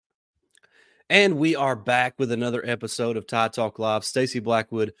And we are back with another episode of Tide Talk Live. Stacey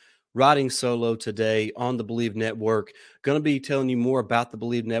Blackwood riding solo today on the Believe Network. Going to be telling you more about the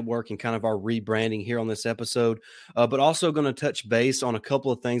Believe Network and kind of our rebranding here on this episode, but also going to touch base on a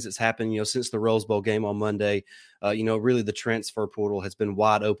couple of things that's happened, since the Rose Bowl game on Monday. Really the transfer portal has been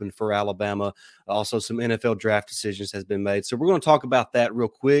wide open for Alabama. Also, some NFL draft decisions has been made. So we're going to talk about that real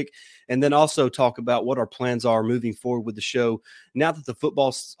quick, and then also talk about what our plans are moving forward with the show. Now that the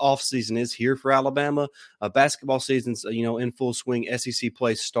football offseason is here for Alabama, basketball season's in full swing. SEC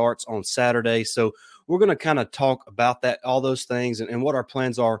play starts on Saturday, so we're going to kind of talk about that, all those things, and what our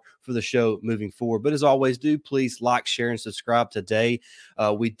plans are for the show moving forward. But as always, do please like, share, and subscribe today.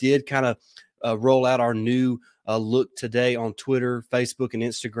 We did kind of roll out our new look today on Twitter, Facebook, and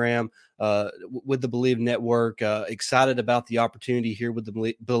Instagram with the Believe Network. Excited about the opportunity here with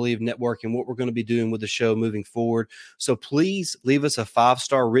the Believe Network and what we're going to be doing with the show moving forward. So please leave us a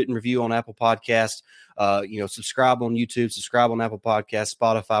 5-star written review on Apple Podcasts. Subscribe on YouTube, subscribe on Apple Podcasts,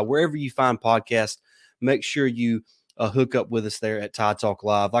 Spotify, wherever you find podcasts. Make sure you hook up with us there at Tide Talk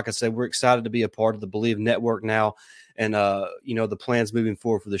Live. Like I said, we're excited to be a part of the Believe Network now. And, the plans moving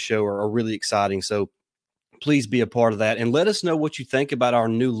forward for the show are really exciting. So please be a part of that and let us know what you think about our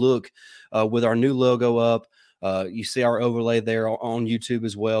new look with our new logo up. You see our overlay there on YouTube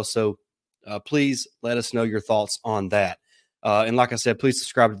as well. So please let us know your thoughts on that. And like I said, please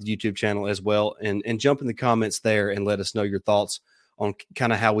subscribe to the YouTube channel as well and jump in the comments there and let us know your thoughts on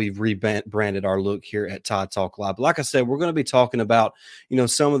kind of how we've rebranded our look here at Tide Talk Live. But like I said, we're going to be talking about,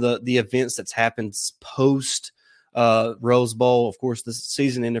 some of the events that's happened post Rose Bowl. Of course, the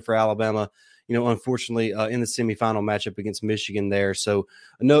season ended for Alabama, unfortunately in the semifinal matchup against Michigan there. So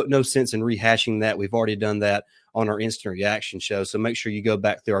no sense in rehashing that. We've already done that on our instant reaction show. So make sure you go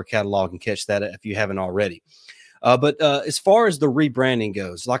back through our catalog and catch that if you haven't already. But as far as the rebranding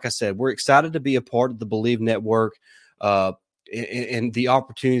goes, like I said, we're excited to be a part of the Believe Network and the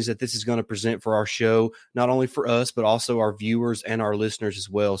opportunities that this is going to present for our show, not only for us, but also our viewers and our listeners as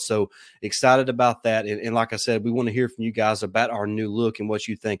well. So excited about that. And like I said, we want to hear from you guys about our new look and what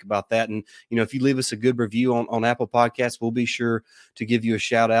you think about that. And, if you leave us a good review on Apple Podcasts, we'll be sure to give you a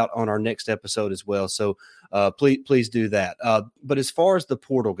shout out on our next episode as well. So please do that. But as far as the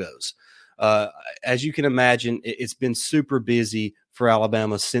portal goes, as you can imagine, it's been super busy for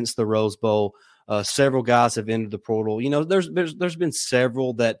Alabama since the Rose Bowl. Several guys have entered the portal. There's been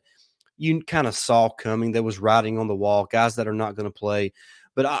several that you kind of saw coming that was writing on the wall, guys that are not going to play.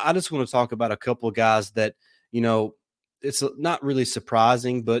 But I just want to talk about a couple of guys that, it's not really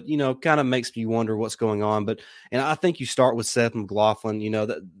surprising, but, kind of makes me wonder what's going on. And I think you start with Seth McLaughlin,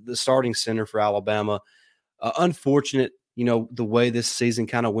 the starting center for Alabama. Unfortunate, the way this season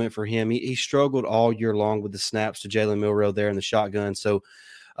kind of went for him. He struggled all year long with the snaps to Jalen Milroe there in the shotgun. So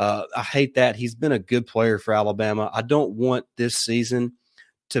I hate that. He's been a good player for Alabama. I don't want this season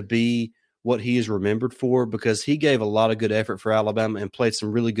to be what he is remembered for because he gave a lot of good effort for Alabama and played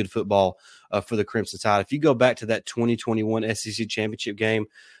some really good football for the Crimson Tide. If you go back to that 2021 SEC championship game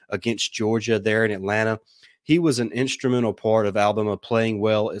against Georgia there in Atlanta, he was an instrumental part of Alabama playing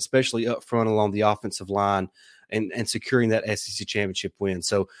well, especially up front along the offensive line and securing that SEC championship win.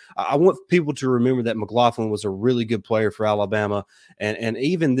 So I want people to remember that McLaughlin was a really good player for Alabama. And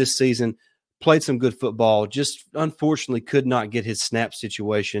even this season played some good football, just unfortunately could not get his snap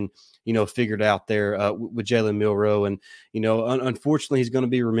situation, figured out there with Jalen Milroe. And, unfortunately he's going to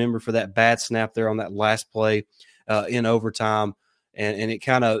be remembered for that bad snap there on that last play in overtime. And it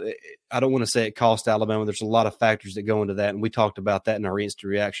kind of, I don't want to say it cost Alabama. There's a lot of factors that go into that, and we talked about that in our instant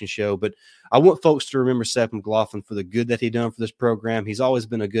reaction show. But I want folks to remember Seth McLaughlin for the good that he done for this program. He's always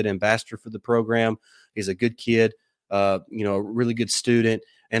been a good ambassador for the program. He's a good kid, a really good student,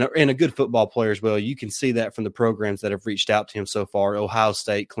 and a good football player as well. You can see that from the programs that have reached out to him so far: Ohio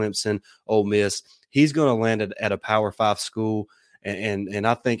State, Clemson, Ole Miss. He's going to land at a Power 5 school. And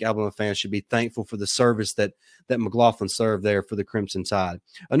I think Alabama fans should be thankful for the service that McLaughlin served there for the Crimson Tide.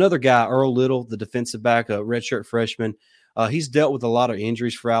 Another guy, Earl Little, the defensive back, a redshirt freshman, he's dealt with a lot of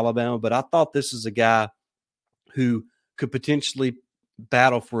injuries for Alabama, but I thought this was a guy who could potentially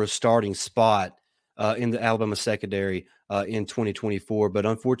battle for a starting spot in the Alabama secondary in 2024. But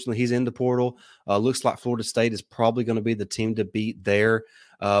unfortunately, he's in the portal. Looks like Florida State is probably going to be the team to beat there.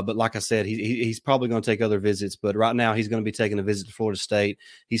 But like I said, he's probably going to take other visits. But right now, he's going to be taking a visit to Florida State.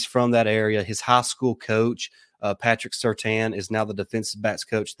 He's from that area. His high school coach, Patrick Surtain, is now the defensive backs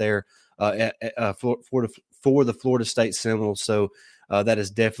coach there for the Florida State Seminoles. So that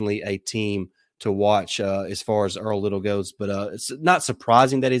is definitely a team to watch as far as Earl Little goes. But it's not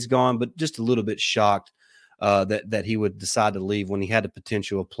surprising that he's gone, but just a little bit shocked that he would decide to leave when he had the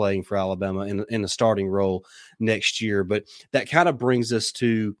potential of playing for Alabama in a starting role next year. But that kind of brings us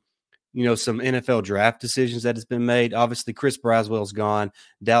to some NFL draft decisions that has been made. Obviously, Chris Braswell's gone.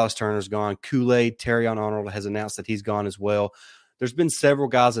 Dallas Turner's gone. Kool-Aid, Terrion Arnold has announced that he's gone as well. There's been several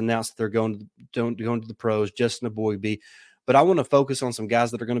guys announced that they're going to the pros, Justin Eboigbe. But I want to focus on some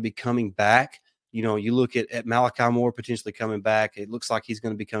guys that are going to be coming back. You look at Malachi Moore potentially coming back. It looks like he's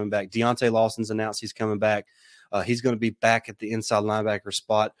going to be coming back. Deontay Lawson's announced he's coming back. He's going to be back at the inside linebacker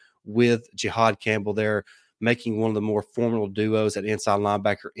spot with Jihad Campbell there, making one of the more formidable duos at inside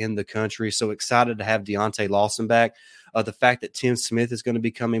linebacker in the country. So excited to have Deontay Lawson back. The fact that Tim Smith is going to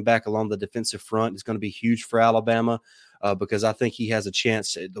be coming back along the defensive front is going to be huge for Alabama because I think he has a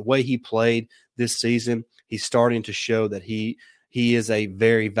chance. The way he played this season, he's starting to show that he is a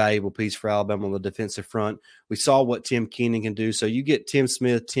very valuable piece for Alabama on the defensive front. We saw what Tim Keenan can do. So you get Tim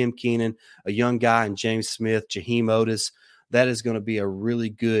Smith, Tim Keenan, a young guy, and James Smith, Jaheim Otis. That is going to be a really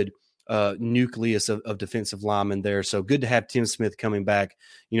good nucleus of defensive linemen there. So good to have Tim Smith coming back,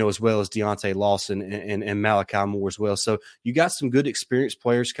 as well as Deontay Lawson and Malachi Moore as well. So you got some good experienced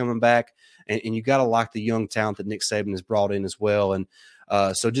players coming back, and you got to like the young talent that Nick Saban has brought in as well. And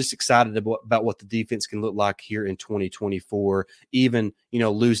so just excited about what the defense can look like here in 2024, even,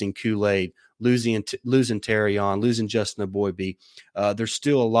 losing Kool-Aid, losing Terrion, losing Justin Eboigbe. There's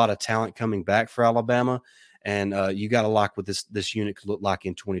still a lot of talent coming back for Alabama. And you got to like what this unit could look like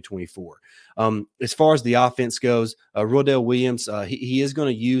in 2024. As far as the offense goes, Rodell Williams, he is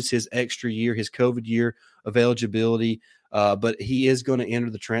going to use his extra year, his COVID year of eligibility, but he is going to enter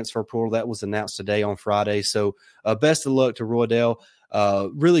the transfer portal. That was announced today on Friday. So best of luck to Rodell.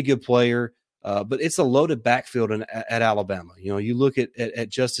 Really good player, but it's a loaded backfield at Alabama. You look at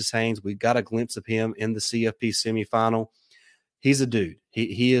Justice Haynes. We got a glimpse of him in the CFP semifinal. He's a dude.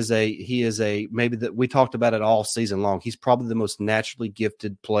 He is a maybe that we talked about it all season long. He's probably the most naturally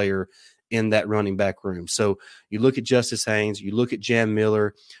gifted player in that running back room. So you look at Justice Haynes, you look at Jam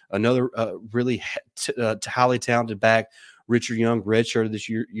Miller, another really highly talented back, Richard Young, redshirt this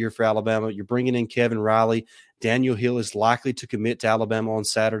year for Alabama. You're bringing in Kevin Riley. Daniel Hill is likely to commit to Alabama on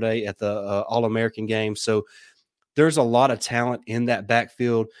Saturday at the All-American game. So there's a lot of talent in that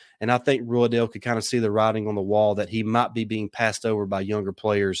backfield, and I think Rodell could kind of see the writing on the wall that he might be being passed over by younger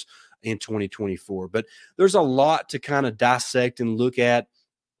players in 2024. But there's a lot to kind of dissect and look at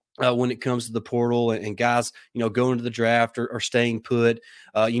when it comes to the portal and guys, going to the draft or staying put.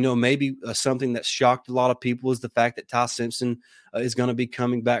 Maybe something that shocked a lot of people is the fact that Ty Simpson is going to be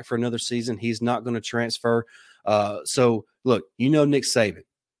coming back for another season. He's not going to transfer. So, look, Nick Saban.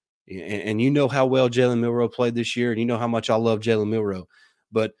 And how well Jalen Milroe played this year, and you know how much I love Jalen Milroe.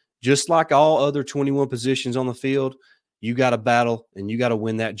 But just like all other 21 positions on the field, you got to battle and you got to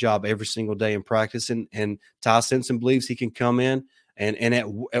win that job every single day in practice. And Ty Simpson believes he can come in, and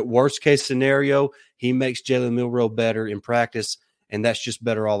at worst case scenario, he makes Jalen Milroe better in practice, and that's just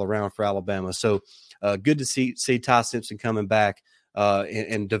better all around for Alabama. So good to see Ty Simpson coming back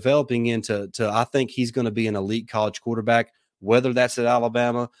and developing into I think he's going to be an elite college quarterback, whether that's at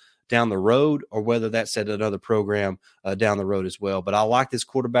Alabama down the road or whether that's at another program down the road as well. But I like this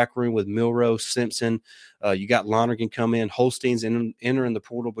quarterback room with Milroe, Simpson. You got Lonergan come in, Holstein's entering the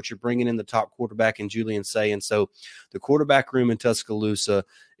portal, but you're bringing in the top quarterback in Julian Sayin. So the quarterback room in Tuscaloosa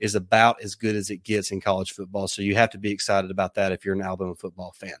is about as good as it gets in college football. So you have to be excited about that if you're an Alabama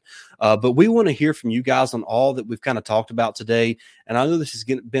football fan. But we want to hear from you guys on all that we've kind of talked about today. And I know this has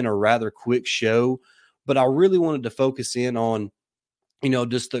been a rather quick show, but I really wanted to focus in on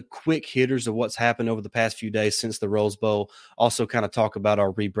just the quick hitters of what's happened over the past few days since the Rose Bowl. Also kind of talk about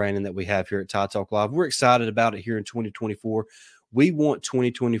our rebranding that we have here at Tide Talk Live. We're excited about it here in 2024. We want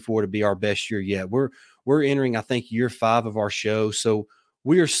 2024 to be our best year yet. We're entering, I think, year 5 of our show. So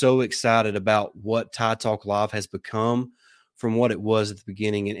we are so excited about what Tide Talk Live has become from what it was at the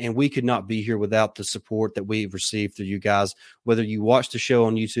beginning. And we could not be here without the support that we've received through you guys, whether you watch the show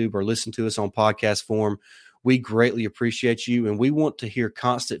on YouTube or listen to us on podcast form. We greatly appreciate you, and we want to hear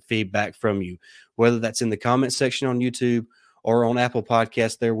constant feedback from you, whether that's in the comment section on YouTube or on Apple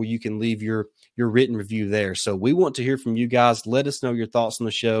Podcasts there where you can leave your written review there. So we want to hear from you guys. Let us know your thoughts on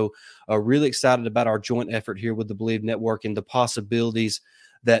the show. Really excited about our joint effort here with the Believe Network and the possibilities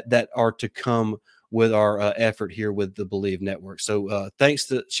that are to come with our effort here with the Believe Network. So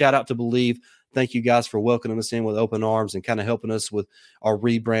shout out to Believe. Thank you guys for welcoming us in with open arms and kind of helping us with our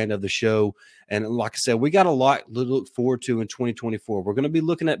rebrand of the show. And like I said, we got a lot to look forward to in 2024. We're going to be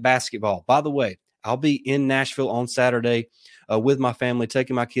looking at basketball. By the way, I'll be in Nashville on Saturday with my family,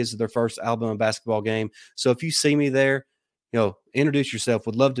 taking my kids to their first Alabama basketball game. So if you see me there, introduce yourself.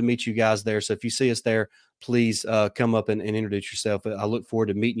 Would love to meet you guys there. So if you see us there, please come up and introduce yourself. I look forward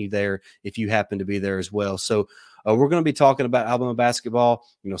to meeting you there if you happen to be there as well. So we're going to be talking about Alabama basketball.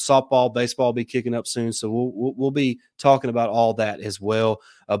 Softball, baseball will be kicking up soon. So we'll be talking about all that as well.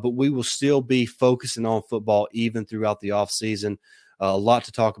 But we will still be focusing on football even throughout the offseason. A lot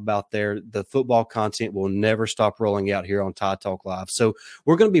to talk about there. The football content will never stop rolling out here on Tide Talk Live. So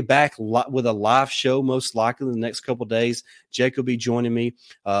we're going to be back with a live show most likely in the next couple of days. Jake will be joining me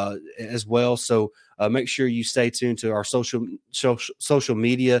as well. So make sure you stay tuned to our social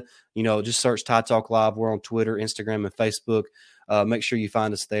media. Just search Tide Talk Live. We're on Twitter, Instagram, and Facebook. Make sure you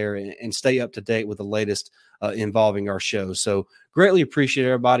find us there and stay up to date with the latest involving our show. So greatly appreciate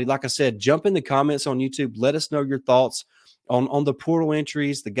everybody. Like I said, jump in the comments on YouTube. Let us know your thoughts on the portal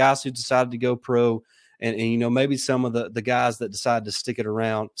entries, the guys who decided to go pro, and maybe some of the guys that decided to stick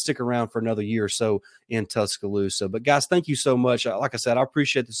around for another year or so in Tuscaloosa. But guys, thank you so much. Like I said, I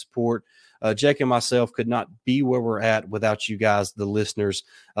appreciate the support. Jake and myself could not be where we're at without you guys, the listeners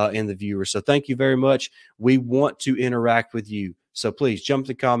and the viewers. So thank you very much. We want to interact with you. So please jump in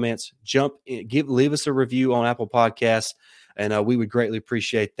the comments, leave us a review on Apple Podcasts. And we would greatly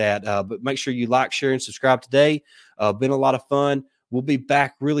appreciate that. But make sure you like, share, and subscribe today. Been a lot of fun. We'll be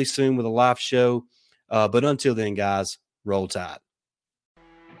back really soon with a live show. But until then, guys, roll Tide.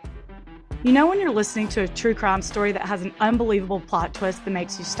 When you're listening to a true crime story that has an unbelievable plot twist that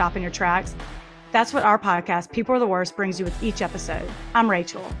makes you stop in your tracks? That's what our podcast, People Are the Worst, brings you with each episode. I'm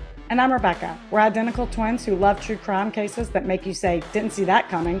Rachel. And I'm Rebecca. We're identical twins who love true crime cases that make you say, didn't see that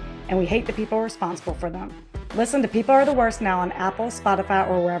coming, and we hate the people responsible for them. Listen to People Are the Worst now on Apple, Spotify,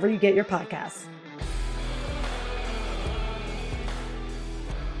 or wherever you get your podcasts.